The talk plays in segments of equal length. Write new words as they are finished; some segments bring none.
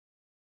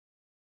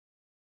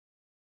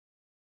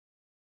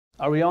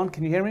Are we on?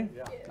 Can you hear me?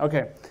 Yeah.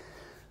 Okay.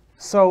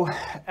 So,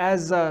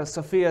 as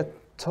Sophia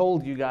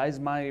told you guys,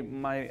 my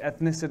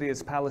ethnicity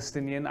is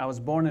Palestinian. I was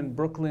born in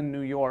Brooklyn,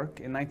 New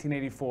York in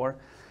 1984.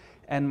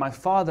 And my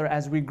father,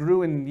 as we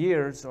grew in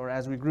years, or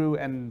as we grew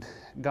and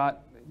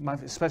got,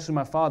 especially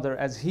my father,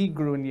 as he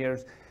grew in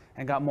years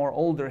and got more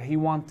older, he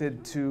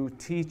wanted to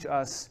teach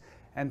us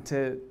and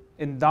to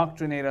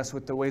indoctrinate us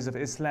with the ways of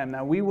Islam.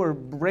 Now, we were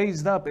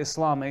raised up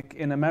Islamic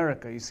in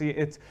America. You see,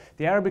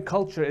 the Arabic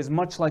culture is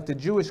much like the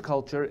Jewish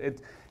culture.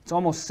 It's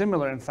almost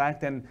similar, in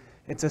fact, and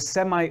it's a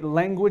Semite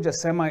language, a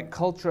Semite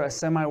culture, a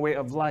Semite way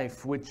of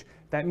life, which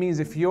that means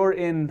if you're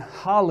in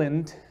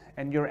Holland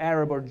and you're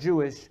Arab or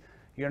Jewish,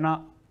 you're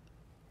not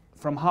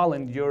from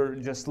Holland, you're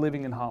just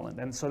living in Holland.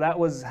 And so that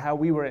was how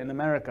we were in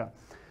America.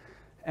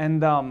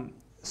 And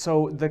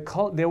so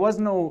there was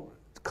no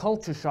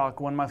culture shock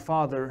when my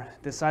father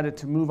decided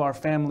to move our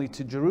family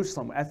to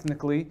Jerusalem.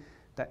 Ethnically,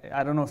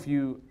 I don't know if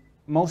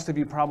most of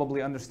you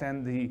probably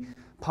understand the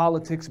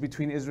politics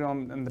between Israel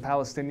and the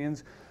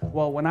Palestinians.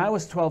 Well, when I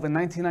was 12 in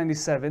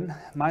 1997,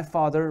 my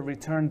father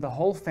returned the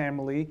whole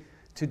family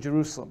to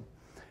Jerusalem.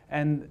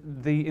 And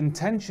the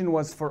intention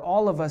was for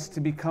all of us to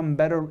become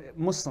better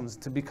Muslims,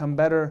 to become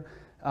better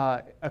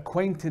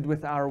acquainted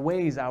with our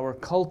ways, our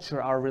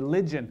culture, our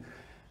religion.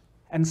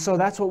 And so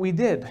that's what we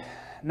did.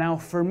 Now,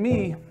 for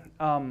me,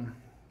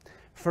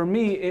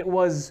 it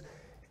was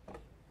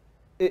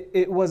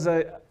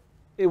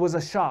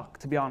a shock,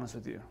 to be honest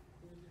with you.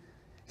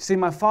 See,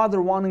 my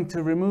father wanting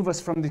to remove us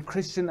from the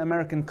Christian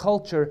American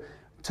culture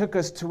took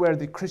us to where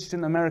the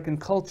Christian American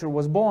culture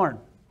was born.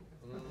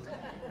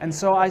 And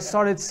so I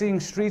started seeing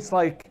streets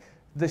like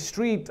the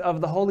street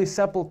of the Holy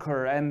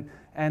Sepulchre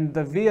and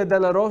the Via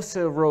della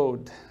Rosa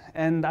road.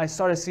 And I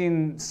started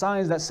seeing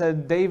signs that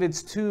said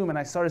David's tomb, and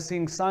I started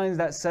seeing signs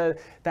that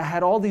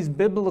had all these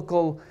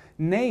biblical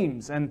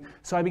names. And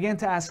so I began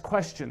to ask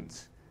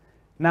questions.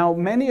 Now,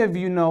 many of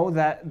you know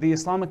that the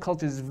Islamic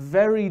culture is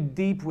very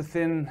deep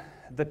within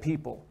the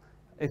people.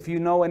 If you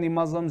know any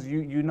Muslims,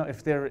 you know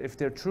if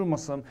they're true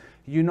Muslim,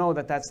 you know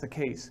that that's the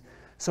case.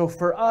 So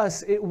for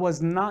us, it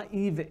was not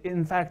even,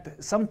 in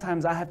fact,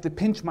 sometimes I have to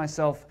pinch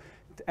myself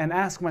and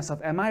ask myself,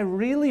 am I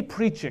really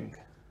preaching?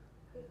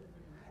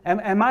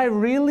 Am I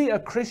really a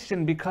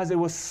Christian? Because it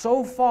was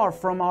so far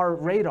from our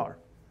radar.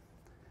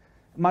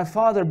 My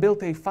father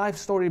built a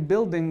 5-story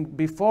building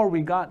before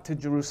we got to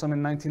Jerusalem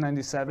in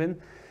 1997,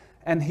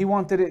 and he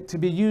wanted it to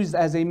be used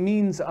as a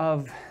means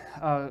of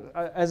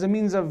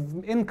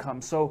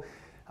income. So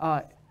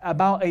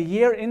about a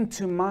year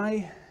into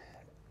my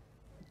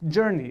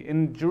journey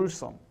in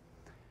Jerusalem,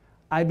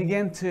 I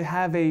began to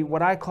have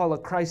what I call a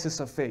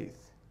crisis of faith.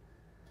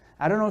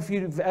 I don't know if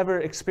you've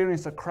ever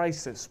experienced a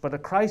crisis, but a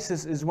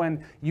crisis is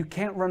when you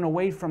can't run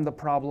away from the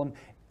problem.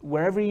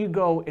 Wherever you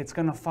go, it's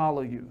going to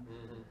follow you.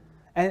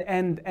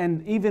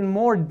 And even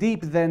more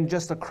deep than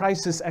just a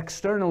crisis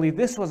externally,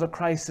 this was a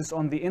crisis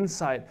on the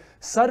inside.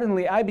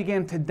 Suddenly, I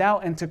began to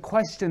doubt and to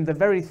question the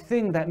very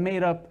thing that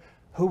made up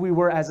who we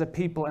were as a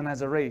people and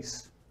as a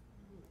race.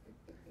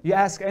 You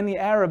ask any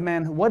Arab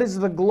man, what is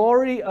the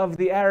glory of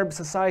the Arab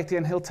society?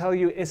 And he'll tell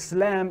you,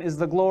 Islam is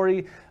the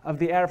glory of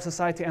the Arab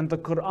society, and the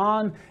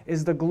Quran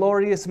is the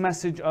glorious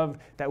message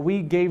that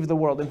we gave the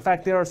world. In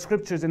fact, there are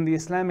scriptures in the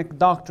Islamic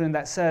doctrine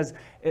that says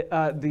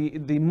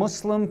the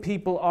Muslim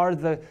people are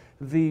the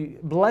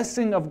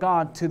blessing of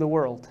God to the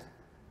world.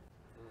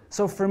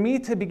 So for me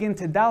to begin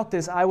to doubt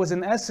this, I was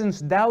in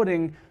essence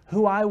doubting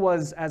who I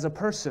was as a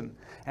person.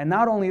 And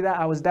not only that,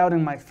 I was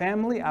doubting my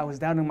family, I was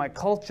doubting my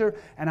culture,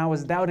 and I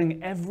was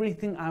doubting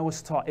everything I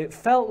was taught. It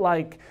felt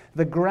like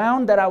the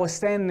ground that I was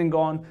standing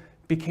on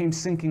became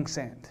sinking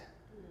sand.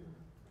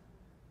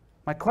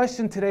 My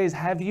question today is,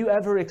 have you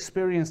ever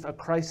experienced a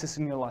crisis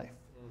in your life?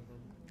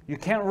 You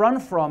can't run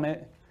from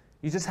it,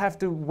 you just have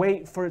to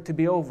wait for it to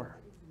be over.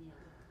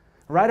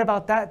 Right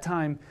about that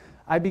time,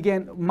 I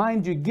began,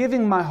 mind you,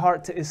 giving my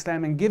heart to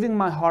Islam and giving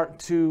my heart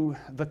to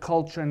the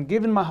culture and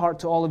giving my heart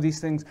to all of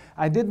these things.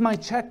 I did my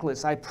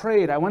checklist. I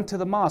prayed. I went to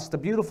the mosque, the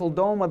beautiful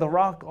dome of the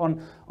rock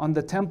on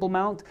the Temple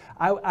Mount.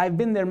 I've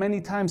been there many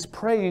times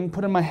praying,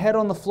 putting my head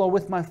on the floor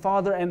with my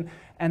father,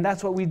 and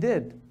that's what we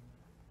did.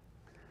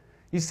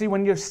 You see,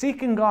 when you're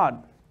seeking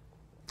God,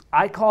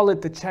 I call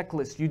it the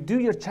checklist. You do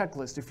your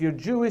checklist. If you're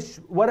Jewish,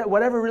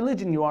 whatever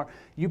religion you are,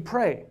 you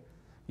pray,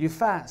 you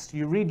fast,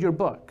 you read your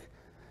book.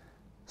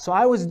 So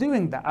I was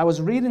doing that. I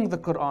was reading the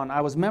Quran.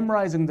 I was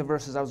memorizing the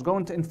verses. I was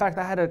going to, in fact,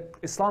 I had an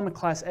Islamic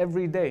class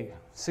every day,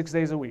 6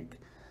 days a week.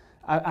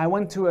 I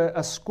went to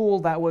a school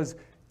that was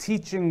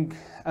teaching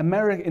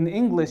in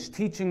English,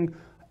 teaching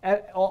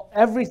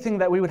everything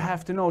that we would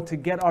have to know to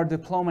get our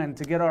diploma and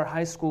to get our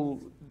high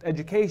school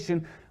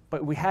education,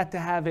 but we had to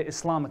have it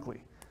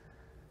Islamically.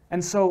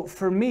 And so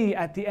for me,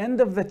 at the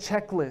end of the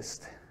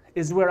checklist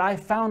is where I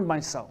found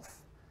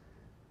myself.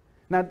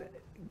 Now,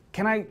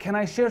 can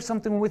I share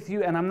something with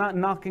you? And I'm not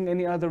knocking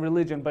any other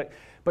religion, but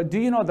do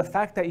you know the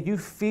fact that you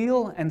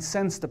feel and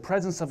sense the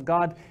presence of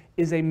God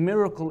is a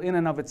miracle in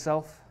and of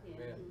itself?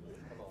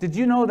 Did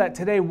you know that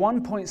today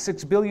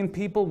 1.6 billion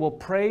people will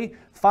pray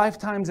 5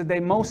 times a day?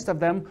 Most of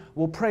them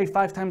will pray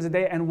 5 times a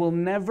day and will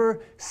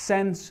never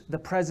sense the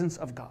presence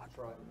of God. That's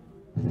right.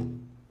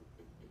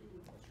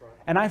 That's right.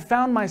 And I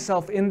found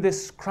myself in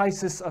this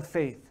crisis of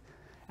faith.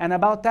 And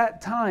about that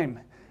time,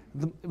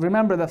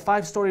 remember the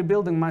 5-story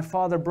building my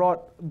father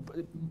built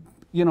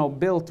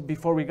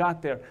before we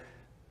got there.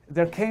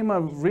 There came a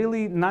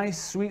really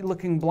nice,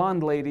 sweet-looking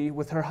blonde lady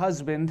with her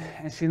husband,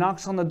 and she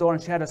knocks on the door,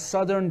 and she had a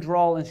southern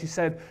drawl, and she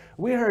said,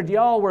 "We heard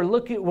y'all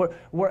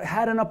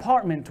had an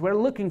apartment. We're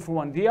looking for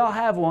one. Do y'all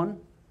have one?"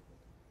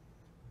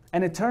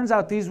 And it turns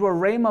out these were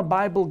Rhema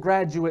Bible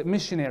graduate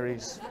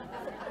missionaries.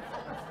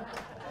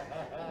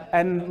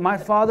 And my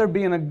father,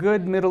 being a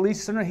good Middle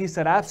Easterner, he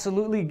said,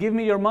 "Absolutely, give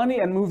me your money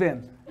and move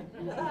in."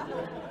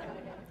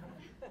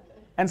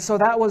 And so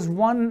that was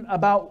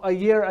about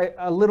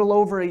a little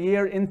over a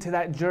year into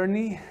that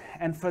journey.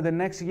 And for the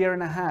next year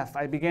and a half,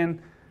 I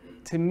began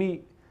to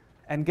meet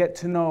and get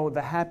to know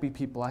the happy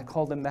people. I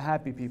called them the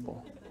happy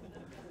people.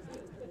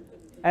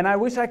 And I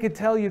wish I could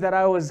tell you that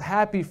I was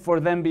happy for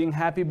them being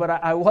happy, but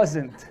I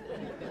wasn't.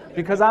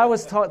 Because I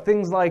was taught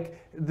things like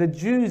the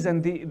Jews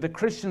and the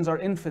Christians are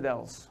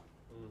infidels.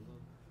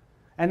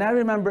 And I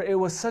remember it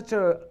was such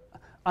an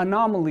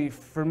anomaly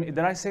for me. Did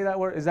I say that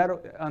word? Is that an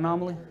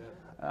anomaly?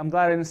 I'm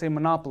glad I didn't say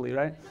monopoly,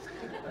 right?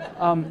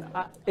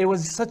 It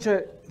was such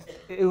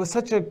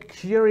a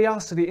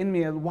curiosity in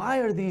me. Why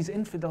are these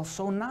infidels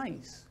so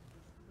nice?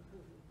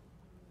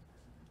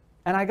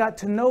 And I got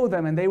to know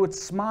them, and they would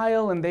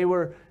smile, and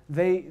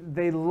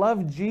they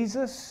loved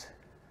Jesus,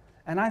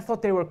 and I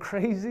thought they were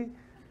crazy.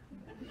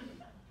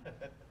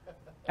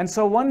 And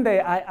so one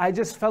day I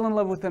just fell in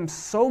love with them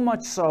so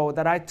much so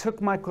that I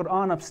took my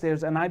Quran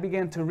upstairs and I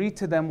began to read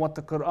to them what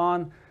the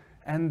Quran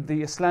and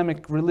the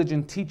Islamic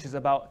religion teaches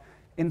about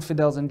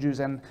infidels and Jews.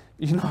 And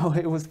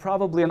it was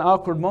probably an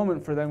awkward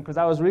moment for them because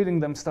I was reading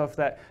them stuff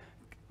that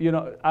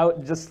I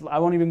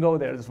won't even go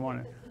there this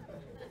morning.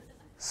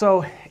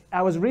 So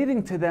I was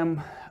reading to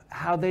them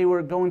how they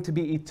were going to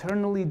be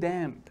eternally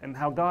damned and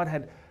how God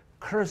had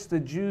cursed the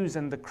Jews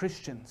and the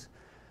Christians.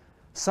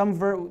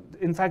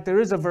 In fact, there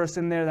is a verse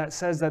in there that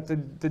says that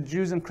the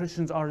Jews and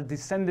Christians are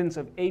descendants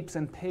of apes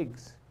and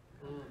pigs.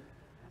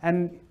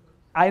 And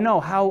I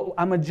know how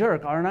I'm a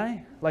jerk, aren't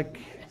I? Like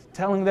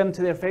telling them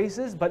to their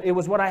faces, but it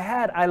was what I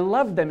had. I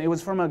loved them. It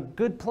was from a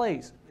good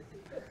place.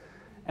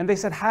 And they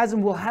said,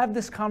 "Hazem, we'll have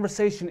this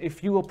conversation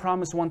if you will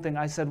promise one thing."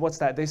 I said, "What's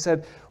that?" They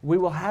said, "We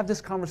will have this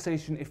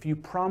conversation if you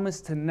promise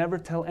to never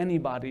tell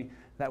anybody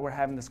that we're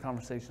having this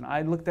conversation."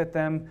 I looked at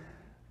them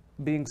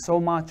being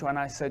so macho and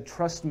I said,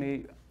 "Trust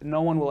me,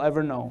 no one will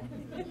ever know."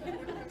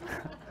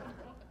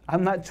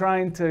 I'm not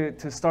trying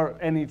to start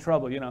any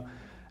trouble,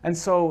 And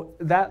so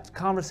that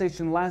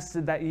conversation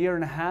lasted that year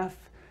and a half.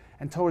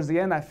 And towards the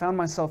end, I found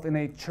myself in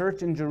a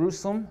church in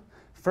Jerusalem.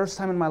 First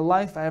time in my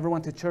life I ever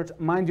went to church.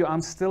 Mind you,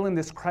 I'm still in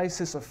this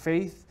crisis of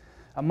faith.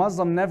 A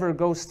Muslim never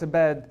goes to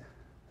bed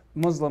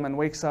Muslim and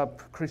wakes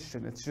up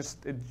Christian. It's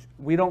just,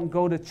 we don't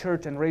go to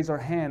church and raise our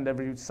hand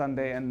every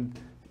Sunday. And,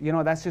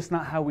 that's just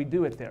not how we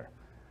do it there.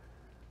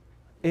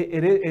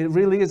 It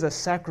really is a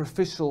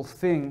sacrificial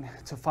thing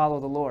to follow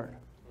the Lord.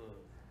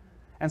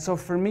 And so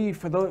for me,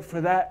 for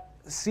that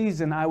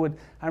season, I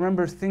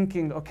remember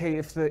thinking, okay,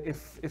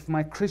 if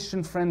my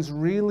Christian friends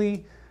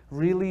really,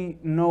 really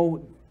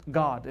know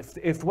God,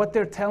 if what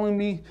they're telling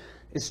me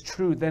is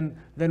true, then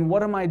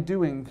what am I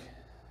doing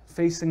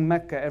facing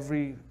Mecca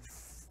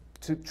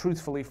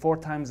truthfully 4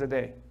 times a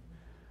day?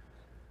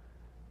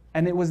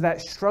 And it was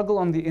that struggle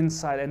on the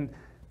inside. And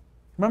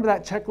remember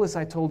that checklist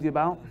I told you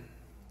about?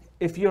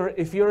 If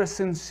you're a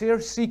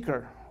sincere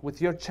seeker with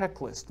your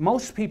checklist,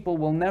 most people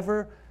will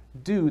never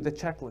do the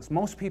checklist.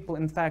 Most people,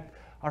 in fact,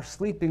 are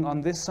sleeping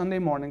on this Sunday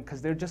morning because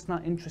they're just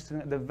not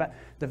interested in it.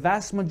 The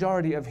vast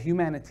majority of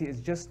humanity is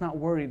just not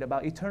worried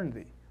about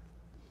eternity.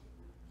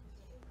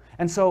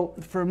 And so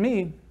for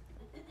me,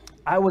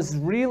 I was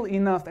real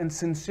enough and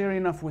sincere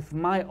enough with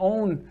my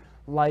own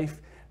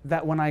life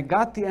that when I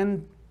got to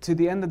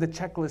the end of the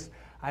checklist,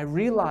 I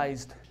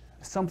realized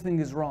something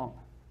is wrong.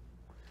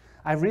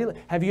 Have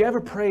you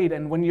ever prayed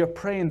and when you're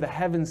praying, the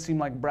heavens seem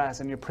like brass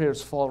and your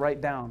prayers fall right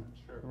down,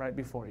 right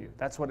before you?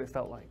 That's what it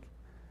felt like.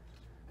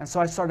 And so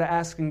I started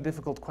asking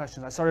difficult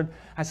questions. I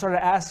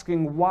started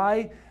asking,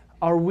 why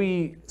are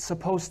we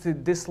supposed to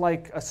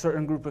dislike a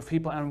certain group of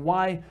people, and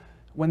why,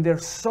 when they're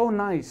so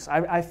nice?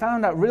 I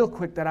found out real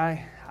quick that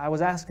I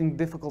was asking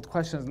difficult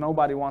questions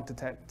nobody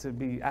wanted to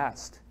be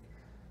asked.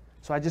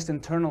 So I just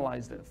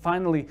internalized it.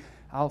 Finally,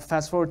 I'll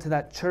fast forward to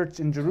that church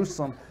in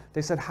Jerusalem.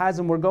 They said,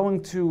 "Hazem, we're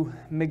going to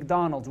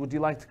McDonald's. Would you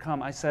like to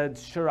come?" I said,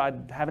 "Sure." I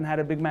haven't had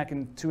a Big Mac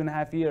in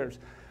 2.5 years.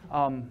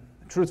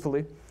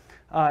 Truthfully,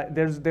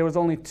 there was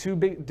only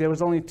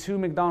two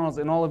McDonald's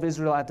in all of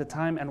Israel at the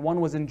time, and one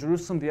was in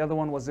Jerusalem. The other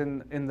one was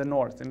in the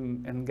north,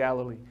 in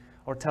Galilee,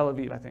 or Tel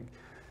Aviv, I think.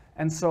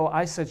 And so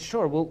I said,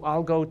 "Sure,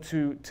 I'll go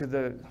to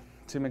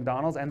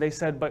McDonald's." And they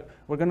said, "But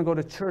we're going to go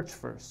to church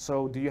first.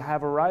 So do you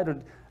have a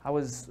ride?" I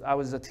was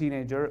a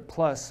teenager,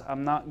 plus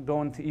I'm not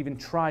going to even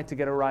try to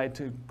get a ride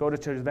to go to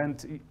church. Then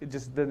it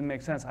just didn't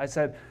make sense. I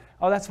said,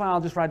 oh, that's fine, I'll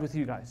just ride with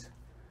you guys.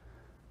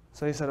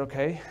 So they said,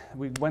 okay.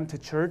 We went to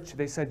church.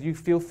 They said, you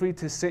feel free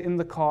to sit in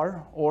the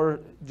car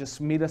or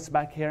just meet us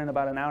back here in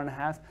about an hour and a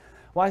half.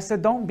 Well, I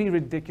said, don't be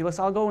ridiculous.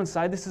 I'll go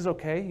inside. This is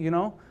okay, you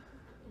know.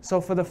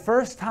 So for the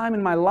first time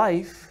in my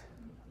life,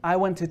 I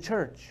went to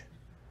church.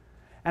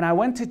 And I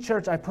went to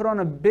church. I put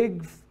on a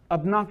big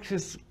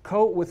obnoxious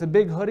coat with a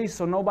big hoodie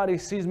so nobody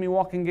sees me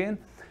walking in.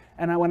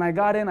 And when I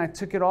got in, I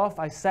took it off.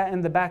 I sat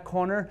in the back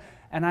corner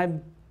and I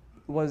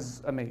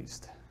was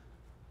amazed.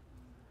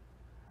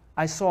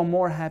 I saw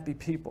more happy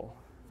people.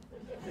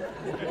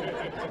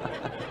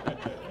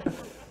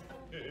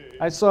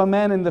 I saw a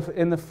man in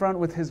the front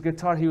with his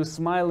guitar. He was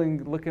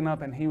smiling, looking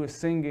up, and he was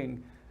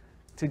singing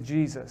to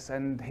Jesus.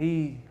 And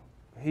he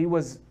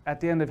was,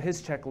 at the end of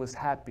his checklist,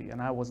 happy,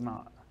 and I was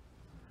not.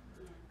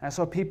 I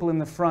saw people in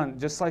the front,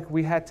 just like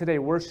we had today,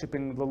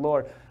 worshiping the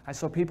Lord. I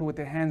saw people with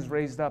their hands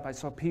raised up. I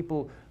saw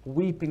people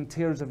weeping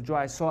tears of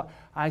joy.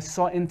 I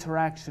saw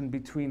interaction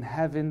between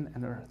heaven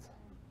and earth.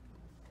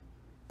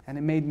 And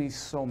it made me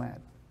so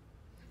mad.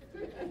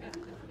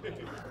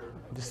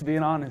 Just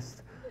being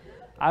honest.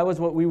 I was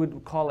what we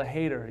would call a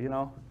hater, you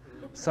know?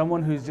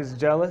 Someone who's just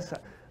jealous.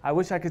 I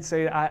wish I could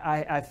say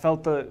I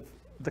felt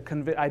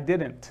I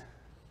didn't.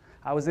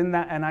 I was in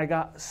that and I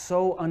got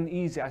so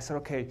uneasy. I said,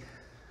 okay,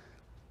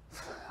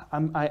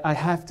 I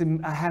have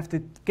to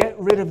get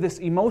rid of this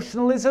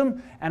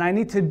emotionalism and I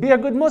need to be a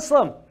good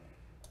Muslim.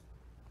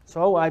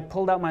 So I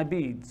pulled out my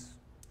beads.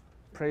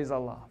 Praise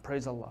Allah,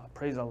 praise Allah,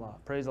 praise Allah,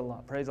 praise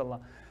Allah, praise Allah.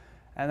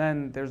 And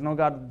then there's no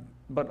God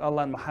but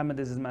Allah and Muhammad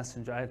is his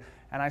messenger.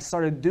 And I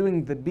started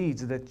doing the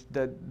beads,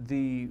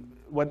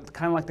 what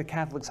kind of like the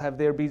Catholics have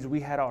their beads, we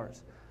had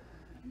ours.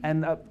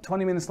 And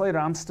 20 minutes later,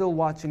 I'm still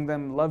watching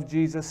them love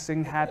Jesus,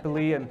 sing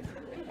happily, and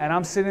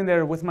I'm sitting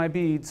there with my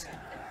beads.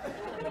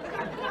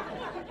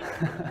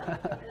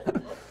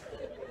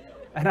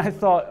 And I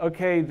thought,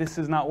 okay, this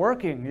is not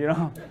working, you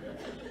know.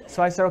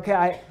 So I said,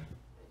 okay,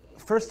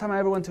 first time I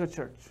ever went to a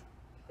church.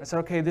 I said,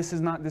 okay, this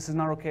is not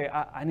okay.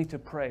 I need to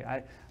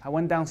pray. I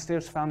went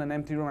downstairs, found an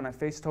empty room, and I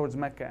faced towards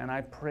Mecca, and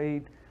I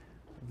prayed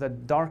the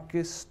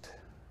darkest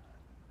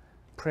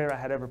prayer I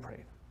had ever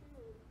prayed.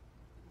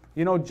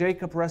 You know,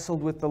 Jacob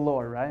wrestled with the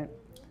Lord, right?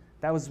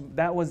 That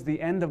was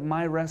the end of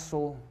my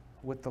wrestle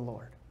with the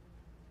Lord.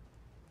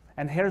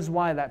 And here's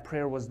why that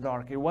prayer was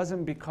dark. It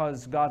wasn't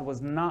because God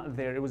was not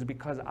there. It was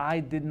because I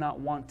did not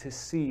want to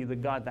see the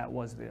God that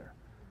was there.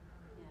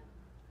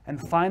 And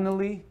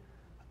finally,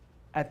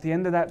 at the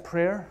end of that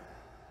prayer,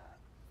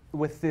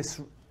 with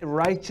this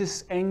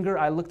righteous anger,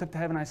 I looked up to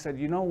heaven and I said,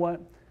 you know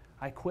what?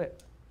 I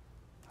quit.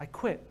 I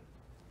quit.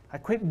 I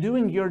quit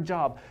doing your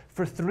job.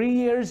 For 3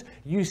 years,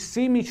 you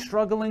see me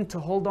struggling to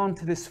hold on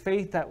to this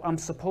faith that I'm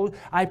supposed.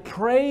 I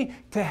pray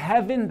to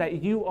heaven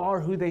that you are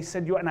who they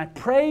said you are. And I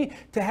pray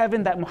to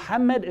heaven that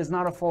Muhammad is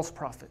not a false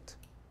prophet.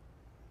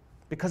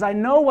 Because I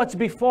know what's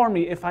before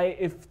me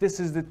if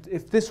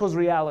this was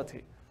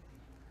reality.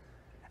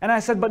 And I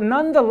said, but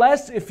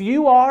nonetheless, if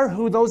you are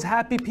who those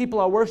happy people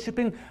are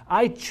worshiping,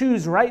 I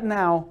choose right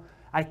now,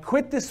 I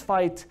quit this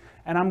fight,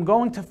 and I'm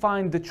going to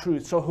find the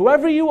truth. So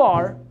whoever you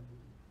are,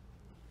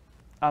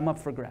 I'm up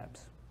for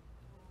grabs.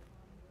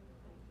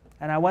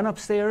 And I went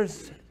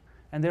upstairs,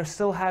 and they're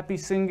still happy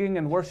singing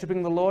and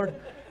worshiping the Lord.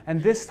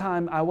 And this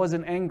time, I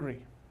wasn't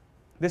angry.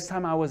 This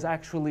time, I was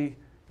actually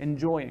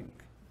enjoying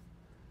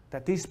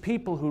that these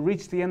people who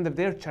reached the end of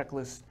their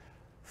checklist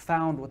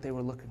found what they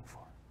were looking for.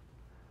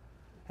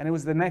 And it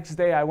was the next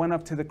day I went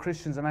up to the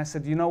Christians and I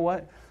said, you know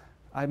what?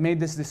 I made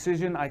this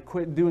decision. I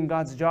quit doing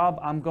God's job.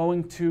 I'm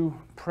going to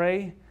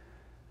pray.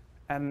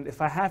 And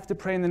if I have to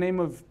pray in the name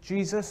of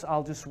Jesus,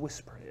 I'll just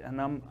whisper it.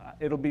 And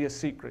it'll be a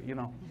secret, you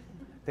know.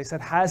 They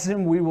said,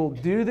 Hazem, we will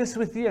do this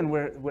with you. And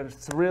we're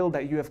thrilled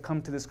that you have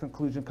come to this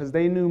conclusion, because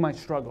they knew my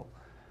struggle.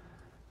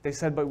 They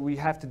said, but we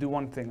have to do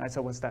one thing. I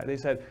said, what's that? They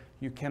said,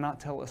 you cannot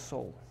tell a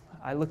soul.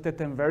 I looked at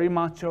them very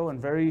macho and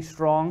very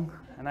strong.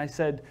 And I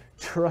said,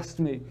 trust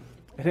me.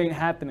 It ain't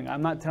happening.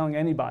 I'm not telling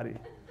anybody.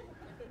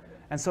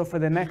 And so for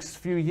the next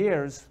few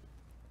years,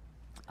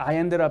 I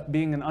ended up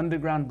being an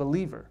underground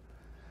believer.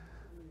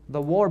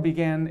 The war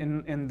began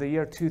in the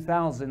year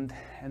 2000,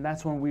 and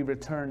that's when we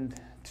returned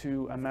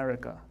to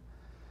America.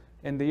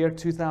 In the year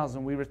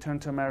 2000, we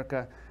returned to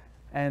America,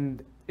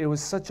 and it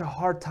was such a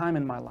hard time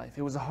in my life.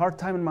 It was a hard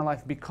time in my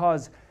life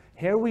because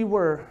here we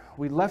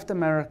left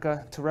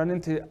America to run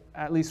into,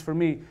 at least for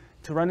me,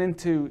 to run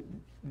into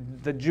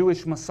the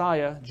Jewish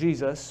Messiah,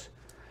 Jesus.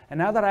 And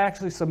now that I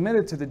actually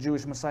submitted to the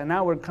Jewish Messiah,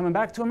 now we're coming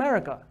back to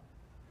America.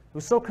 It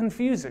was so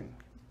confusing.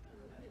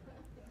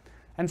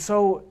 And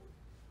so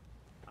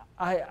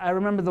I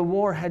remember the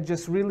war had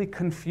just really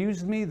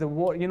confused me. The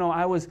war, you know,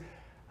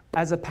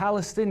 as a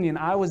Palestinian,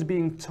 I was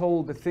being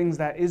told the things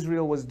that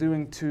Israel was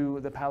doing to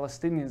the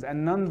Palestinians.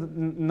 And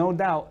no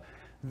doubt,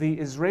 the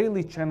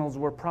Israeli channels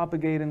were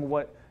propagating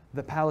what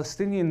the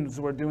Palestinians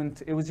were doing.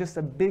 It was just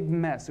a big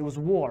mess. It was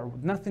war.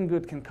 Nothing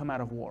good can come out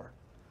of war.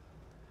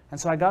 And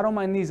so I got on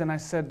my knees and I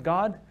said,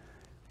 God,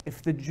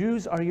 if the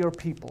Jews are your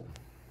people,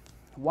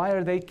 why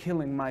are they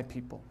killing my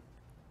people?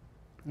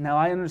 Now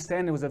I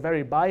understand it was a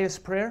very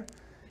biased prayer.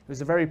 It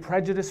was a very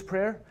prejudiced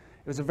prayer.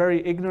 It was a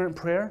very ignorant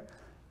prayer.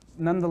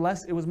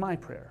 Nonetheless, it was my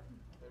prayer.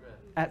 Amen.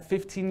 At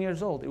 15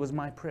 years old, it was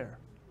my prayer.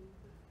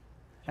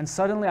 And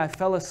suddenly I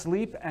fell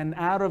asleep, and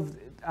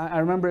I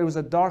remember it was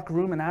a dark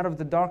room, and out of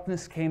the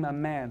darkness came a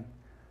man.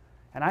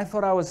 And I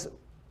thought I was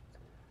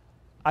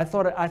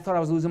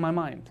losing my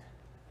mind.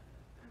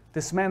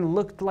 This man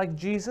looked like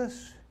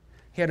Jesus.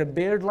 He had a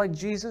beard like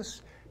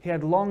Jesus. He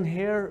had long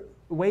hair,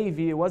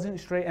 wavy. It wasn't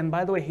straight. And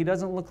by the way, he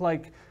doesn't look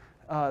like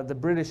the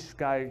British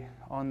guy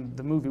on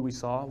the movie we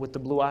saw with the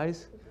blue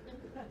eyes.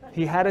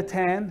 He had a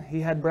tan.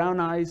 He had brown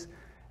eyes,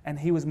 and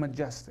he was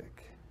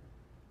majestic.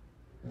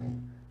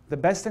 The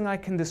best thing I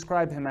can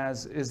describe him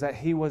as is that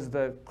he was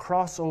the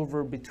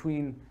crossover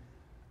between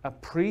a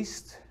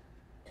priest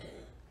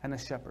and a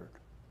shepherd.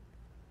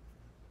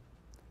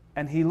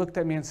 And he looked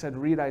at me and said,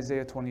 read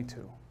Isaiah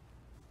 22.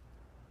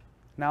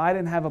 Now, I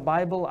didn't have a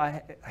Bible.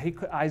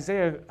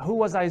 Isaiah, who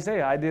was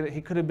Isaiah?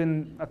 He could have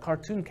been a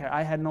cartoon character.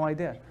 I had no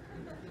idea.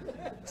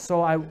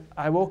 So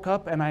I woke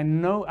up, and I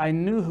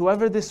knew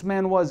whoever this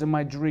man was in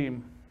my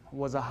dream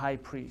was a high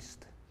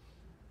priest.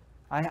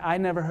 I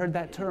never heard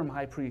that term,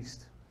 high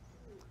priest.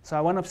 So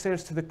I went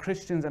upstairs to the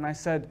Christians, and I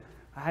said,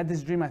 I had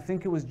this dream. I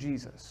think it was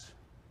Jesus.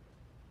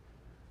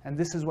 And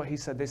this is what he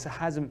said. They said,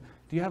 Hazem,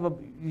 do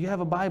you have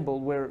a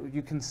Bible where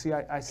you can see?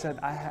 I said,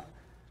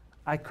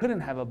 I couldn't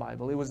have a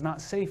Bible. It was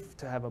not safe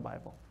to have a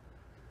Bible.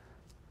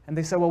 And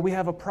they said, well, we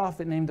have a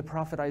prophet named the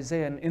prophet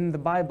Isaiah, and in the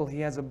Bible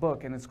he has a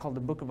book, and it's called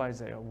the book of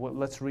Isaiah. Well,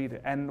 let's read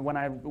it. And when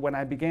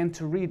I began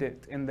to read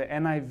it in the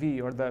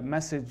NIV, or the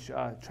Message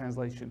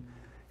translation,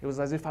 it was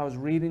as if I was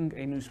reading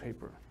a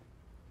newspaper.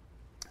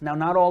 Now,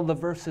 not all the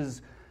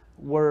verses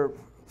were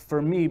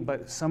for me,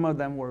 but some of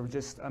them were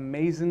just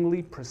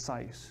amazingly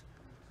precise.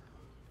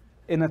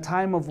 In a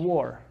time of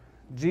war,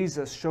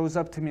 Jesus shows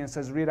up to me and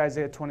says, read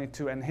Isaiah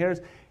 22. And here's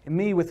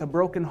me with a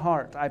broken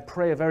heart. I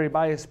pray a very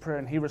biased prayer,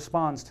 and he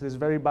responds to this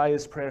very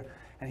biased prayer,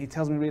 and he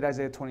tells me, read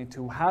Isaiah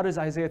 22. How does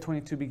Isaiah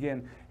 22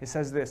 begin? It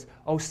says this,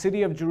 O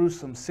city of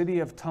Jerusalem, city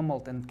of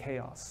tumult and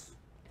chaos.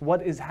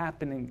 What is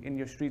happening in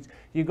your streets?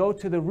 You go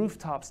to the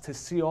rooftops to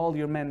see all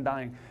your men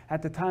dying.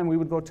 At the time, we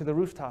would go to the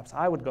rooftops.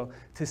 I would go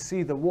to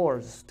see the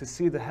wars, to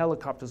see the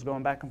helicopters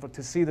going back and forth,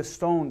 to see the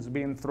stones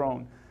being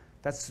thrown.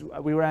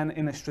 We were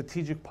in a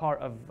strategic part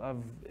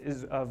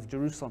of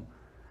Jerusalem.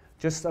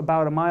 Just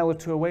about a mile or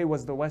two away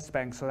was the West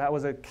Bank, so that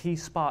was a key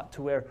spot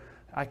to where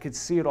I could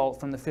see it all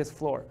from the 5th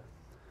floor.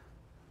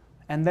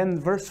 And then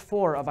verse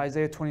 4 of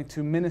Isaiah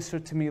 22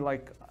 ministered to me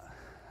like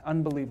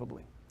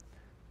unbelievably.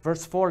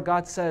 Verse 4,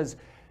 God says,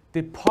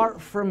 depart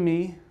from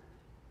me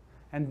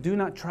and do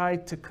not try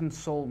to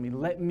console me.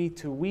 Let me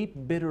to weep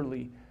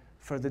bitterly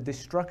for the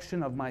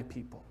destruction of my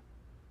people.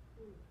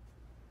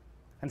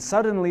 And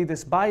suddenly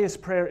this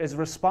biased prayer is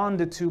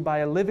responded to by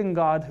a living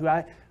God who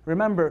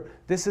remember,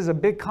 this is a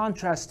big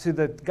contrast to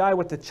the guy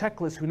with the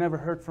checklist who never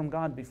heard from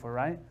God before,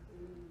 right?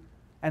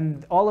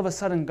 And all of a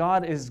sudden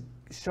God is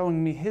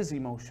showing me his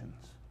emotions.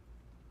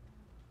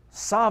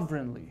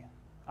 Sovereignly,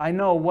 I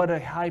know what a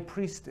high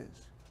priest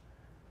is.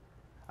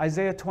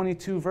 Isaiah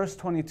 22 verse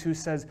 22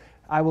 says,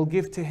 I will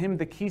give to him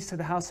the keys to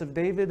the house of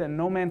David, and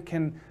no man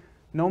can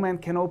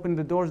open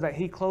the doors that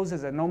he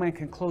closes, and no man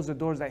can close the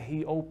doors that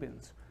he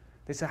opens.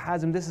 They said,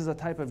 Hazem, this is a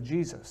type of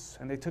Jesus.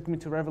 And they took me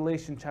to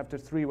Revelation chapter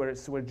 3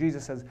 where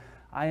Jesus says,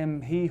 I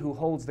am he who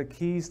holds the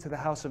keys to the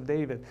house of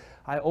David.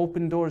 I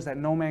open doors that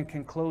no man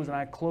can close, and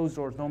I close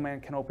doors no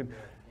man can open.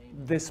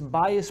 This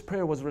biased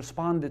prayer was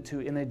responded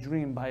to in a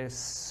dream by a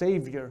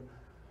Savior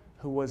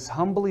who was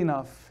humble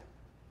enough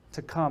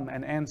to come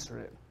and answer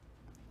it.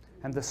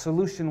 And the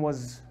solution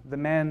was the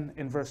man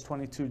in verse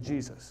 22,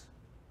 Jesus.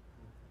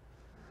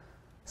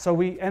 So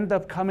we end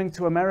up coming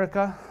to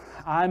America.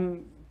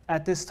 I'm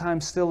at this time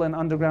still an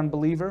underground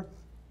believer.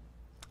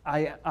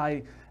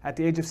 At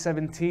the age of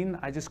 17,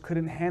 I just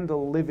couldn't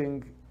handle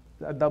living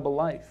a double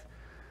life.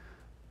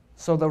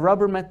 So the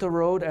rubber met the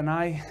road, and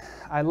I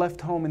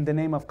left home in the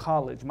name of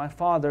college. My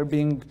father,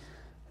 being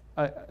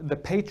the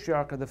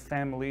patriarch of the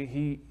family,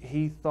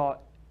 he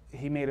thought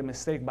he made a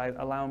mistake by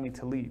allowing me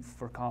to leave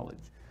for college.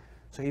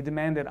 So he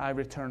demanded I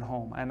return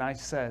home. And I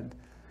said,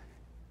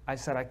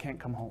 I can't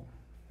come home.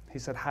 He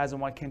said, Hazem,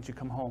 why can't you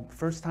come home?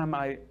 First time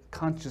I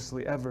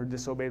consciously ever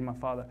disobeyed my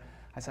father.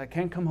 I said, I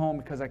can't come home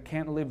because I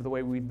can't live the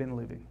way we've been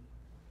living.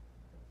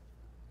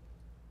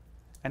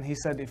 And he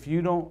said, if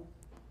you're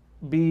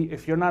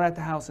not at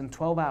the house in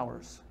 12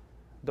 hours,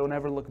 don't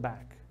ever look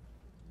back.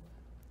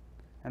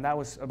 And that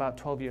was about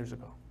 12 years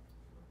ago.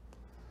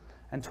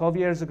 And 12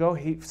 years ago,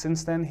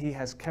 since then, he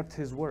has kept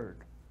his word.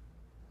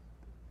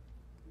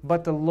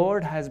 But the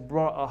Lord has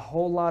brought a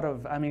whole lot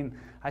of,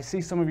 I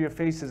see some of your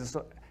faces.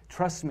 So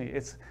trust me,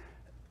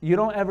 you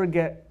don't ever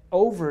get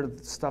over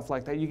stuff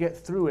like that. You get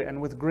through it,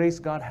 and with grace,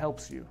 God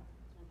helps you.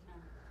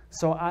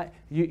 So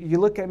you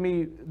look at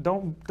me,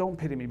 don't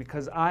pity me,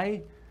 because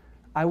I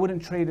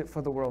wouldn't trade it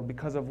for the world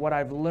because of what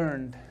I've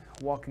learned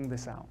walking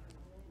this out.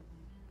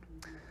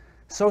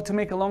 So to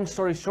make a long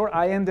story short,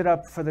 I ended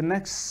up for the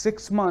next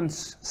 6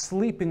 months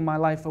sleeping my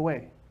life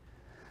away.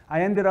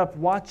 I ended up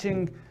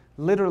watching,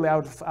 literally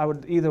I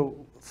would either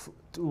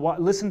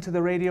listen to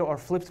the radio or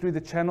flip through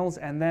the channels,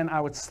 and then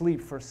I would sleep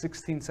for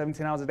 16,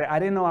 17 hours a day. I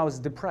didn't know I was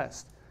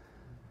depressed.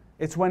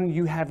 It's when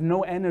you have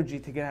no energy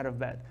to get out of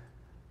bed.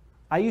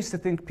 I used to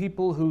think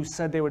people who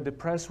said they were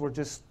depressed were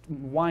just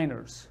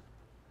whiners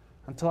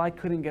until I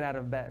couldn't get out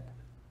of bed.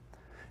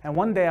 And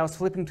one day I was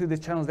flipping through the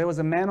channels. There was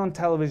a man on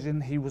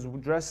television. He was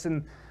dressed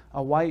in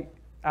a white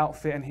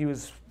outfit and he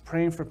was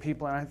praying for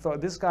people. And I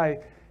thought, this guy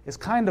is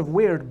kind of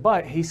weird,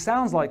 but he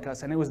sounds like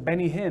us. And it was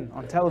Benny Hinn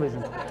on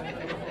television.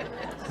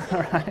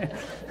 All right.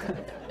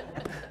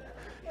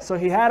 So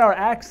he had our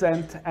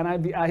accent, and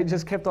I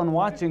just kept on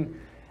watching.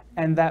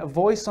 And that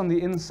voice on the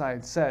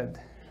inside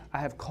said, I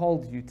have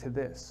called you to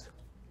this.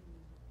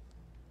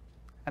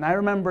 And I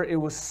remember it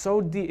was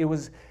so deep, it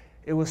was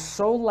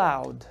so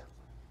loud,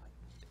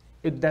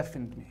 it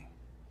deafened me.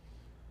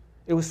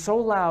 It was so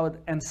loud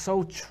and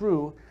so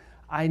true.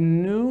 I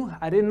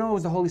didn't know it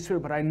was the Holy Spirit,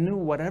 but I knew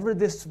whatever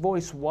this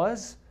voice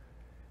was,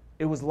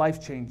 it was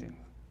life-changing.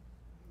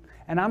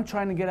 And I'm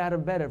trying to get out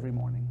of bed every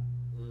morning.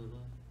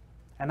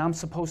 And I'm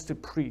supposed to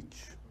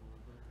preach.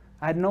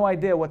 I had no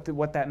idea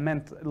what that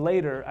meant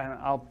later, and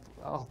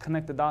I'll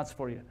connect the dots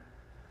for you.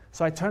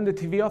 So I turned the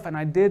TV off and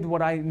I did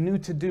what I knew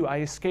to do.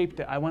 I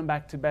escaped it. I went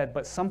back to bed.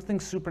 But something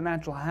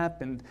supernatural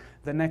happened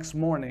the next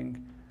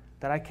morning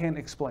that I can't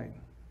explain.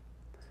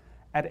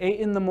 At 8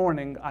 in the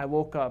morning, I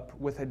woke up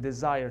with a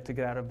desire to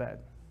get out of bed.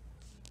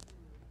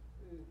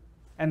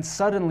 And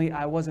suddenly,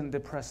 I wasn't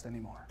depressed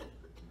anymore.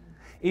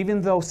 Even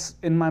though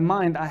in my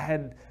mind, I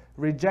had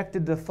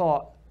rejected the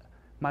thought,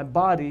 my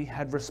body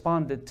had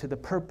responded to the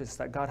purpose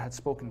that God had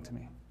spoken to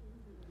me.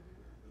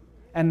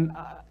 And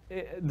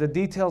the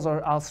details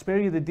are, I'll spare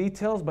you the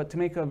details, but to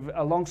make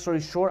a long story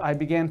short, I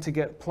began to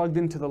get plugged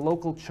into the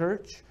local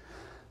church.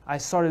 I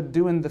started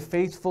doing the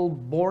faithful,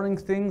 boring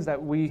things that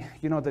the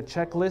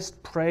checklist,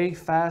 pray,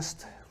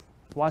 fast,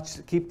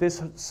 watch, keep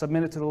this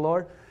submitted to the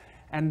Lord.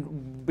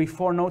 And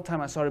before no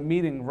time, I started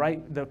meeting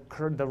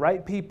the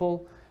right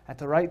people at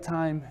the right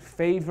time,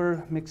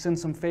 mix in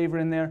some favor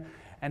in there.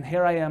 And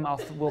here I am,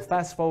 we'll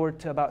fast forward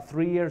to about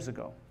 3 years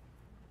ago.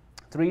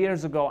 3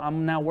 years ago,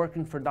 I'm now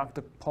working for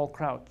Dr. Paul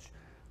Crouch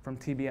from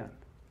TBN.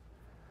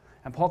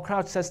 And Paul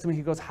Crouch says to me,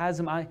 he goes,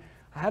 Hazem, I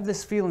have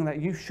this feeling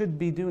that you should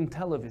be doing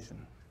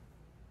television.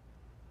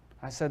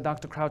 I said,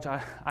 Dr. Crouch,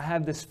 I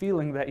have this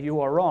feeling that you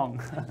are wrong.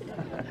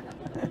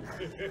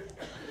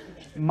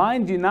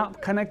 Mind you,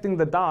 not connecting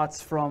the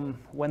dots from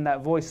when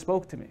that voice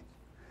spoke to me.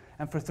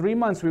 And for 3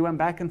 months, we went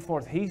back and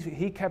forth.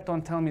 He kept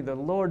on telling me,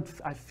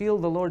 I feel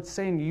the Lord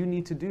saying you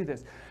need to do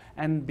this.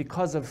 And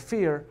because of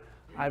fear,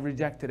 I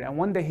rejected it. And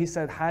one day he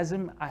said,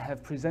 Hazem, I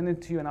have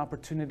presented to you an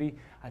opportunity.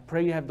 I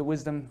pray you have the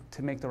wisdom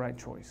to make the right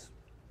choice.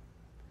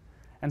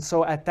 And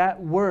so at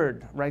that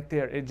word right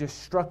there, it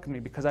just struck me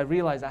because I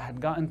realized I had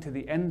gotten to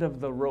the end of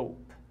the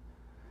rope.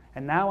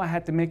 And now I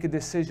had to make a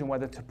decision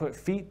whether to put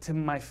feet to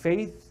my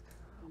faith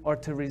or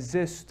to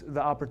resist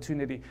the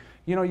opportunity.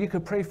 You know, you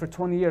could pray for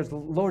 20 years,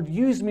 Lord,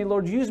 use me,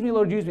 Lord, use me,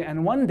 Lord, use me.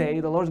 And one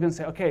day the Lord's going to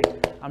say, okay,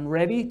 I'm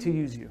ready to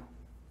use you.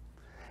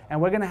 And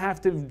we're going to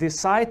have to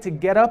decide to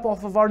get up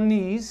off of our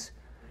knees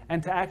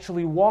and to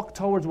actually walk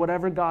towards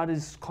whatever God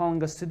is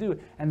calling us to do.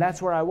 And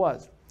that's where I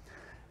was.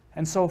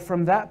 And so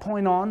from that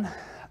point on,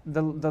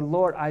 the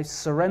Lord, I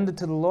surrendered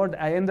to the Lord.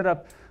 I ended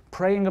up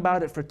praying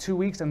about it for 2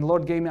 weeks, and the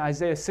Lord gave me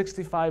Isaiah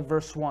 65,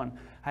 verse 1.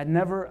 I'd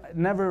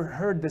never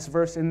heard this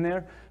verse in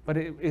there, but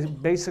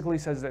it basically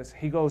says this.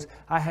 He goes,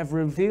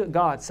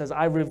 God says,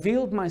 I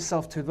revealed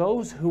myself to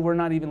those who were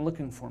not even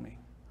looking for me.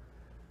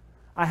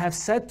 I have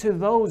said to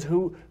those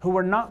who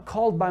were not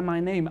called by my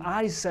name,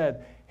 I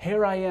said,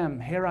 here I am,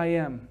 here I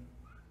am.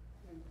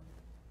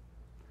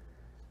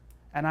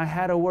 And I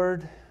had a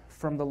word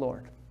from the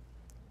Lord.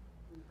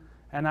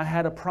 And I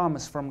had a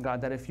promise from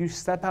God that if you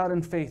step out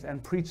in faith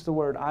and preach the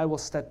word, I will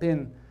step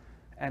in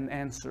and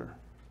answer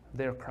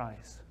their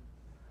cries.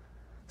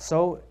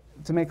 So,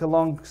 to make a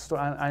long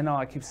story, I know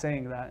I keep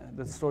saying that.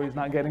 The story is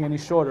not getting any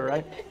shorter,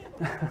 right?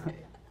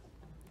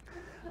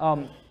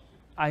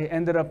 I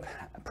ended up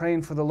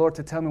praying for the Lord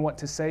to tell me what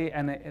to say,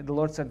 and the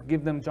Lord said,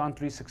 give them John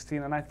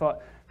 3:16. And I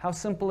thought, how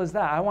simple is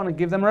that? I want to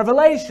give them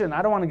revelation.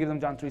 I don't want to give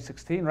them John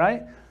 3:16,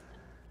 right?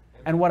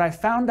 And what I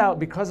found out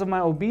because of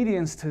my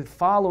obedience to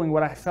following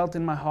what I felt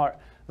in my heart,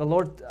 the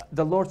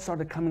Lord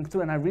started coming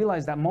through, and I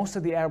realized that most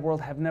of the Arab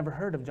world have never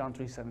heard of John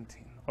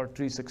 3:17 or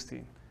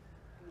 3:16.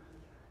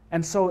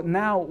 And so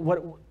now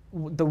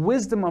the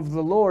wisdom of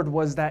the Lord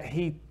was that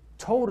He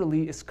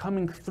totally is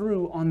coming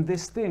through on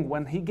this thing.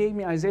 When He gave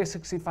me Isaiah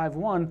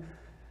 65:1,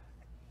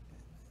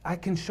 I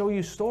can show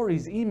you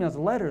stories, emails,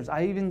 letters.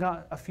 I even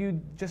got a few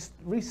just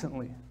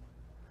recently.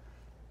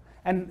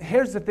 And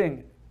here's the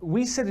thing.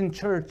 We sit in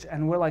church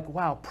and we're like,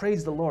 wow,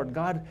 praise the Lord.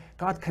 God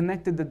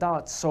connected the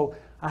dots. So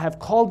I have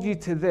called you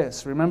to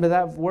this. Remember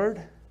that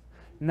word?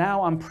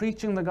 Now I'm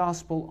preaching the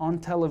gospel on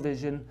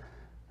television,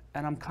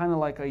 and I'm kind of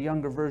like a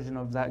younger version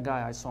of that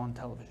guy I saw on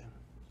television.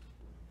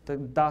 The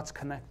dots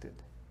connected.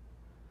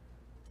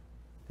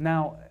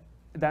 Now,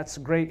 that's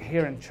great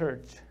here in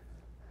church.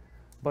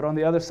 But on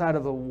the other side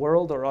of the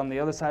world, or on the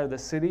other side of the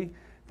city,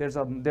 there's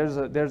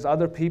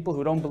other people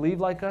who don't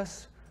believe like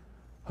us,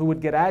 who would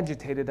get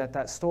agitated at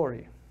that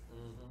story.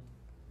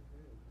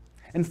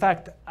 In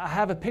fact, I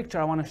have a picture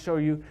I want to show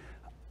you.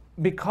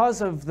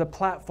 Because of the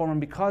platform,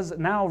 and because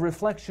now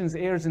Reflections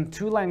airs in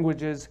 2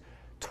 languages,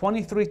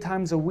 23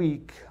 times a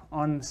week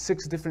on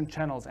 6 different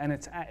channels, and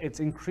it's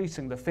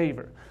increasing the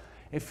favor.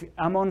 If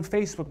I'm on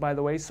Facebook, by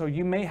the way, so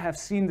you may have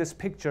seen this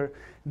picture.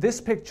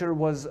 This picture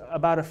was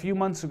about a few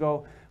months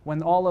ago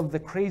when all of the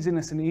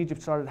craziness in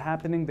Egypt started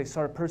happening. They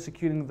started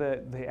persecuting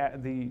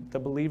the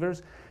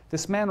believers.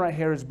 This man right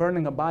here is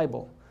burning a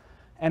Bible.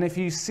 And if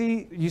you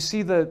see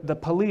the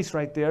police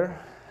right there,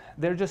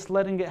 they're just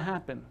letting it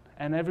happen.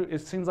 And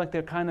it seems like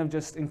they're kind of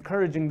just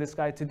encouraging this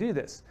guy to do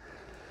this.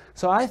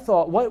 So I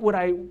thought, what would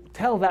I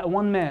tell that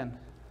one man?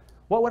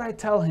 What would I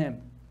tell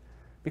him?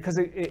 Because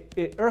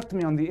it irked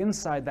me on the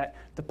inside that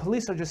the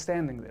police are just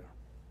standing there.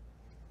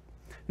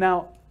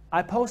 Now,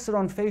 I posted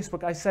on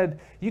Facebook, I said,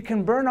 you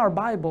can burn our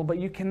Bible, but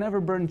you can never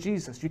burn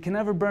Jesus. You can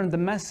never burn the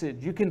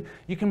message. You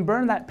can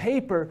burn that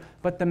paper,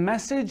 but the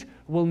message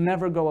will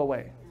never go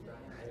away.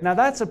 Now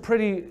that's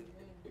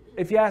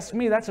if you ask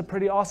me, that's a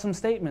pretty awesome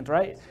statement,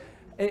 right?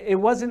 It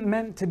wasn't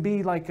meant to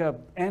be like an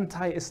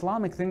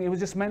anti-Islamic thing. It was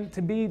just meant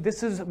to be,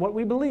 this is what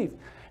we believe.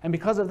 And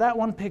because of that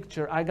one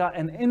picture, I got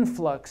an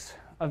influx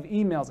of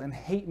emails and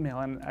hate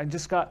mail. And I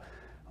just got,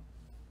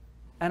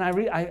 and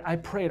I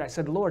prayed. I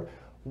said, Lord,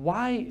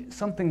 why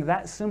something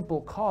that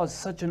simple caused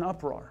such an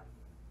uproar?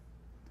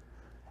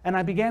 And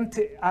I began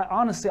to,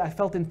 honestly, I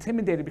felt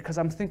intimidated because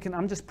I'm thinking,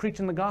 I'm just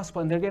preaching the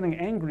gospel and they're getting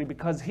angry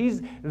because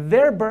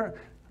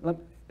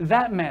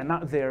that man,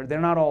 not they're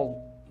not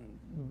all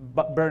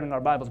burning our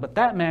Bibles, but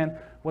that man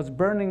was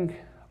burning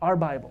our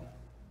Bible.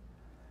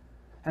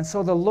 And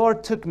so the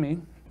Lord took me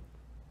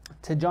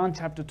to John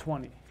chapter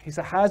 20. He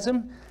said,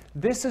 Hazem,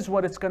 this is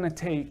what it's going to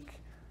take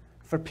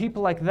for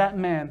people like that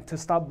man to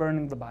stop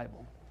burning the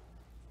Bible.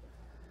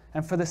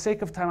 And for the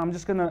sake of time,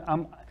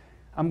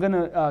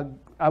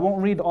 I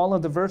won't read all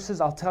of the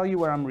verses. I'll tell you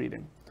where I'm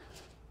reading.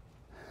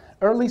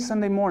 Early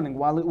Sunday morning,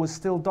 while it was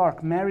still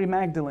dark, Mary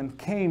Magdalene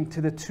came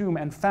to the tomb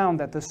and found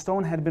that the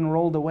stone had been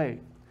rolled away.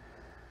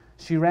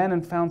 She ran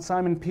and found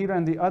Simon Peter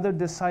and the other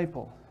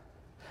disciple.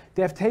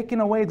 They have taken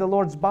away the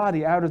Lord's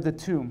body out of the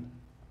tomb.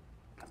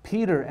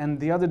 Peter and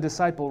the other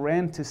disciple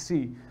ran to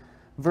see.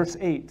 Verse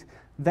 8,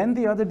 then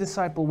the other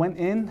disciple went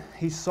in,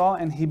 he saw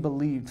and he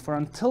believed. For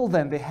until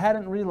then they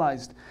hadn't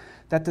realized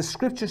that the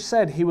scripture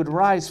said he would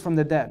rise from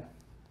the dead.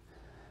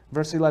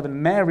 Verse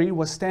 11, Mary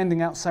was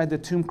standing outside the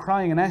tomb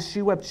crying, and as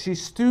she wept, she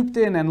stooped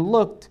in and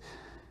looked,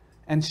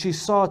 and she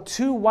saw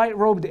 2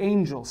 white-robed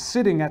angels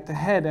sitting at the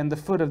head and the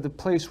foot of the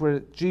place where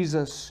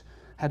Jesus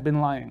had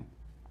been lying.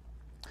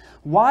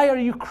 Why are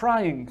you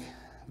crying?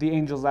 The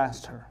angels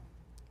asked her.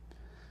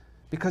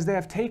 Because they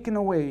have taken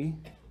away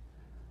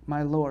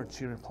my Lord,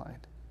 she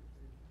replied.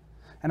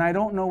 And I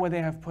don't know where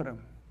they have put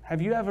him.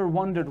 Have you ever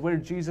wondered where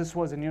Jesus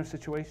was in your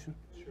situation?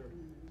 Sure.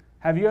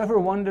 Have you ever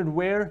wondered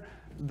where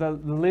the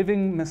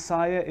living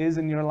Messiah is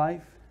in your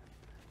life?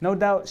 No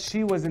doubt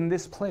she was in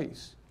this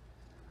place.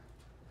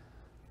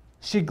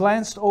 She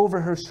glanced over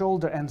her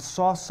shoulder and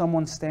saw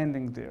someone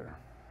standing there,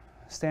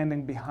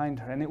 standing behind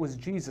her. And it was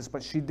Jesus,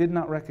 but she did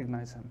not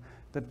recognize him.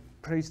 The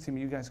praise team,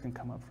 you guys can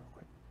come up real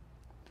quick.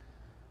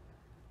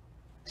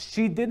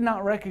 She did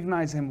not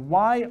recognize him.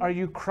 Why are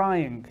you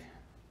crying?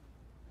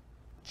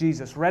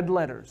 Jesus, red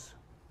letters.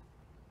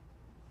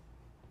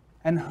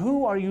 And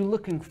who are you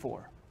looking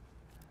for?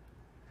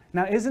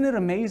 Now, isn't it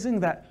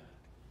amazing that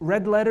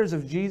red letters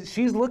of Jesus,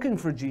 she's looking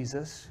for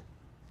Jesus.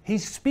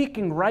 He's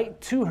speaking right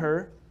to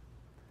her.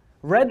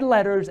 Red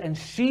letters, and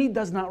she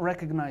does not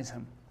recognize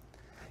him.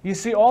 You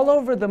see, all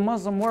over the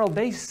Muslim world,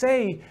 they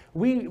say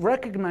we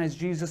recognize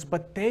Jesus,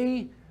 but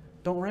they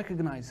don't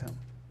recognize him.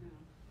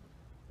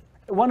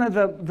 One of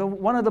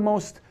the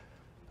most,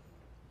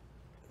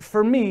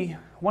 for me,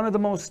 one of the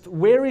most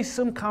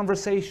wearisome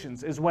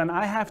conversations is when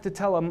I have to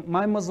tell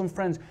my Muslim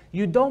friends,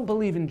 you don't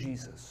believe in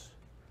Jesus.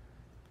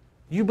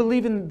 You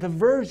believe in the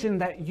version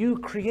that you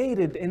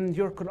created in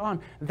your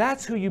Quran.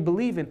 That's who you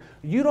believe in.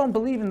 You don't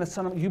believe in the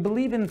Son of God. You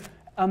believe in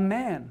a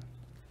man.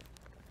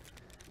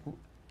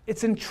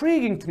 It's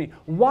intriguing to me.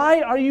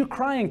 Why are you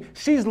crying?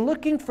 She's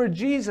looking for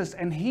Jesus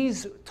and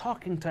he's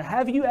talking to her.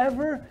 Have you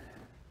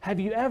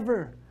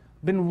ever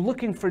been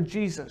looking for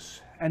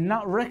Jesus and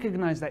not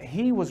recognized that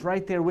he was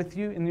right there with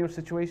you in your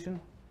situation?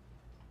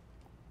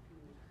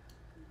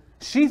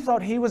 She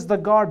thought he was the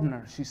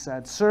gardener, she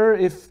said. Sir,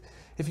 if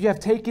you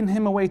have taken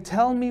him away,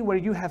 tell me where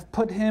you have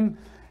put him,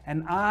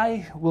 and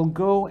I will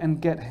go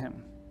and get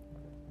him.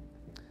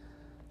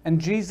 And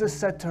Jesus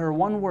said to her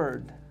one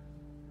word.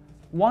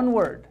 One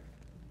word.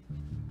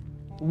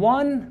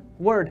 One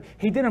word.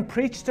 He didn't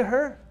preach to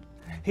her.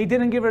 He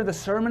didn't give her the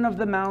Sermon of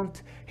the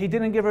Mount. He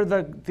didn't give her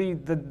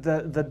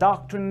the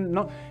doctrine.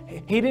 No,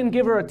 he didn't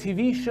give her a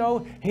TV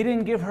show. He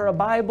didn't give her a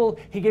Bible.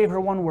 He gave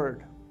her one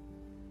word.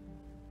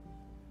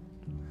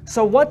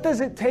 So what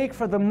does it take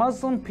for the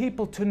Muslim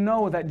people to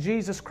know that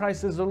Jesus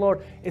Christ is the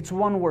Lord? It's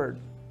one word.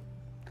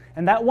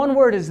 And that one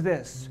word is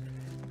this.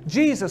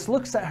 Jesus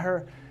looks at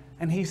her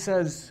and he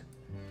says,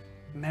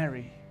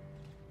 Mary.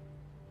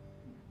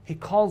 He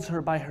calls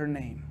her by her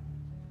name.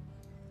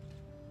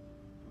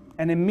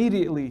 And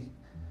immediately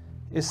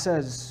it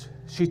says,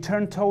 she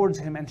turned towards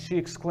him and she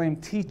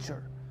exclaimed,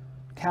 Teacher,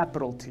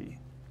 capital T.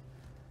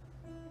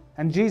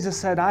 And Jesus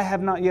said, I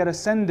have not yet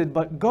ascended,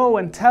 but go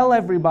and tell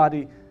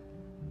everybody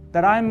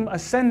that I'm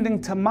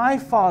ascending to my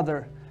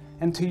Father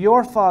and to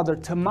your Father,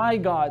 to my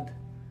God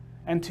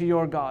and to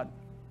your God.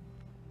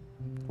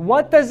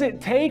 What does it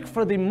take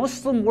for the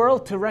Muslim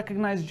world to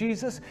recognize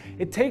Jesus?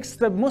 It takes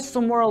the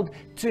Muslim world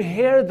to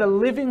hear the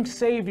living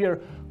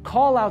Savior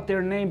call out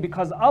their name,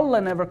 because Allah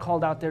never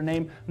called out their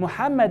name.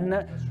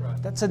 Mohamad,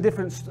 that's a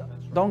different,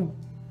 don't.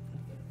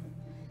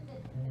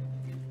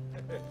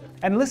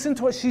 And listen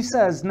to what she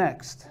says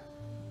next.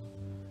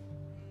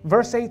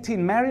 Verse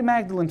 18, Mary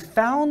Magdalene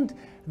found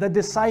the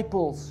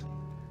disciples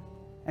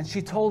and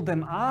she told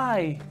them,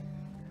 I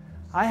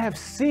have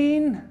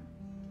seen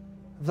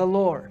the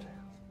Lord.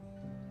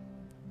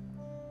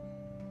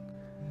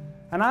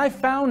 And I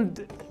found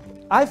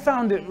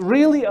it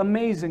really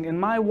amazing in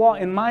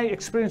my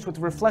experience with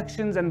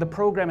reflections and the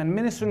program and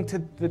ministering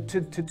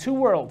to two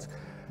worlds.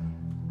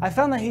 I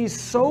found that He's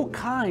so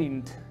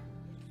kind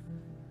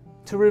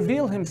to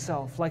reveal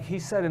Himself, like He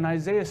said in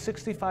Isaiah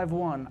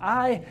 65:1.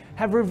 I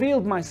have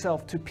revealed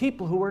myself to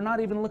people who were not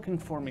even looking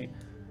for me.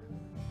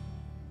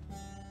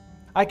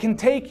 I can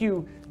take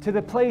you to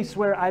the place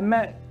where I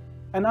met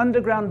an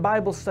underground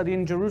Bible study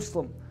in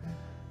Jerusalem.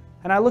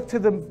 And I looked to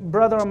the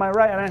brother on my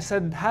right and I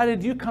said, how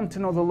did you come to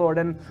know the Lord?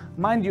 And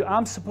mind you,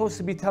 I'm supposed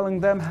to be telling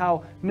them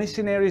how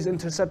missionaries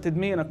intercepted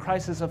me in a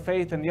crisis of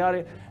faith and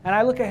yada. And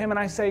I look at him and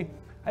I say,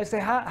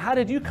 how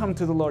did you come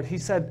to the Lord? He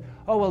said,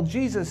 oh, well,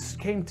 Jesus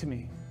came to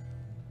me.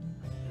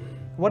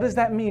 What does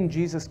that mean,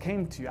 Jesus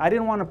came to you? I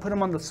didn't want to put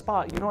him on the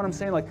spot. You know what I'm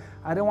saying? Like,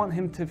 I didn't want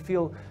him to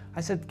feel,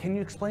 I said, can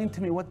you explain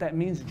to me what that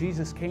means,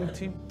 Jesus came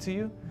to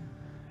you?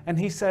 And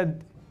he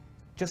said,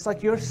 just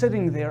like you're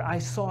sitting there, I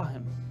saw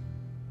him.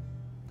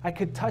 I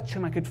could touch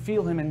him, I could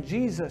feel him. And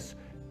Jesus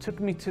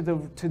took me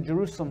to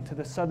Jerusalem, to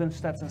the southern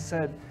steps, and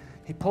said,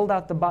 he pulled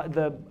out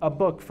a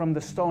book from the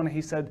stone, and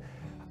he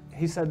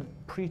said,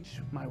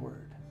 preach my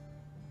word.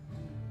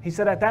 He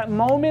said, at that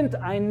moment,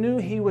 I knew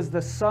he was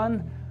the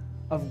Son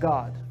of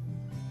God.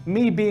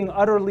 Me being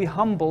utterly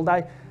humbled,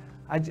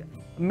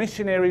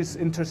 missionaries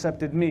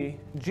intercepted me.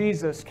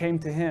 Jesus came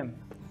to him.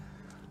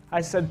 I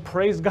said,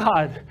 praise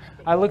God.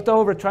 I looked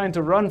over trying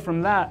to run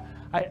from that.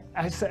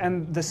 I said,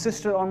 and the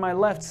sister on my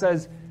left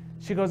says,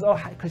 she goes, oh,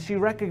 because she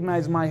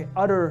recognized my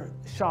utter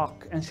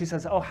shock. And she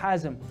says, oh,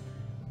 Hazem,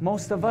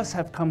 most of us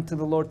have come to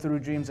the Lord through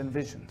dreams and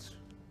visions.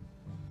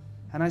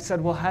 And I said,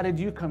 well, how did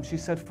you come? She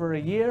said, for a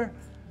year,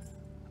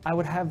 I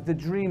would have the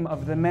dream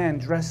of the man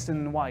dressed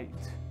in white.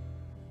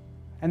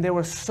 And there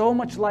was so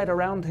much light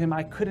around him,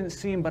 I couldn't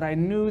see him, but I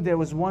knew there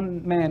was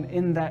one man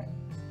in that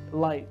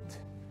light.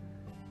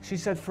 She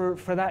said, for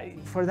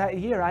that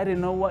year, I didn't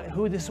know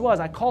who this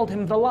was. I called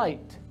him the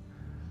light.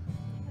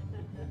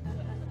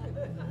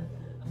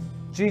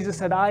 Jesus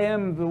said, I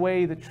am the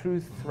way, the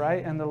truth,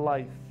 right, and the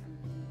life.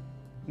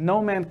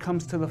 No man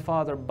comes to the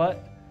Father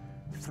but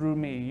through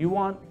me. You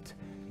want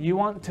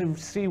to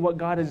see what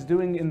God is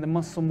doing in the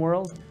Muslim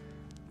world?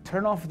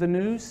 Turn off the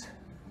news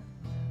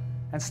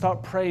and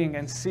start praying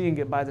and seeing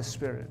it by the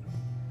Spirit.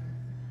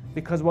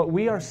 Because what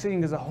we are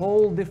seeing is a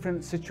whole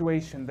different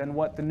situation than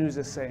what the news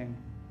is saying.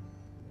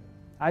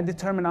 I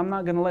determined I'm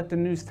not going to let the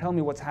news tell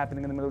me what's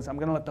happening in the Middle East. I'm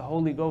going to let the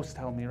Holy Ghost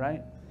tell me,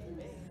 right?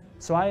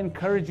 So I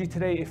encourage you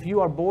today, if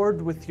you are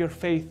bored with your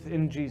faith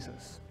in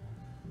Jesus,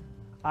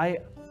 I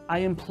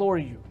implore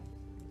you.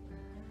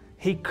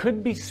 He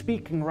could be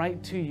speaking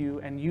right to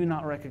you and you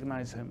not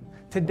recognize Him.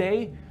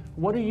 Today,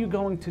 what are you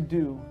going to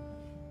do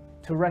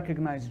to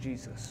recognize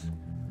Jesus?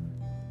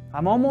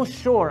 I'm almost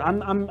sure,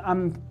 I'm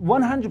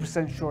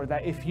 100% sure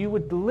that if you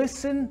would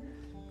listen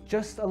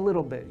just a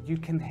little bit, you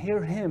can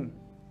hear Him.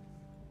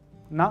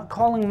 Not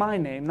calling my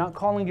name, not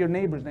calling your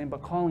neighbor's name,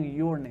 but calling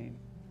your name.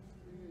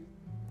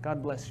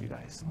 God bless you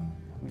guys.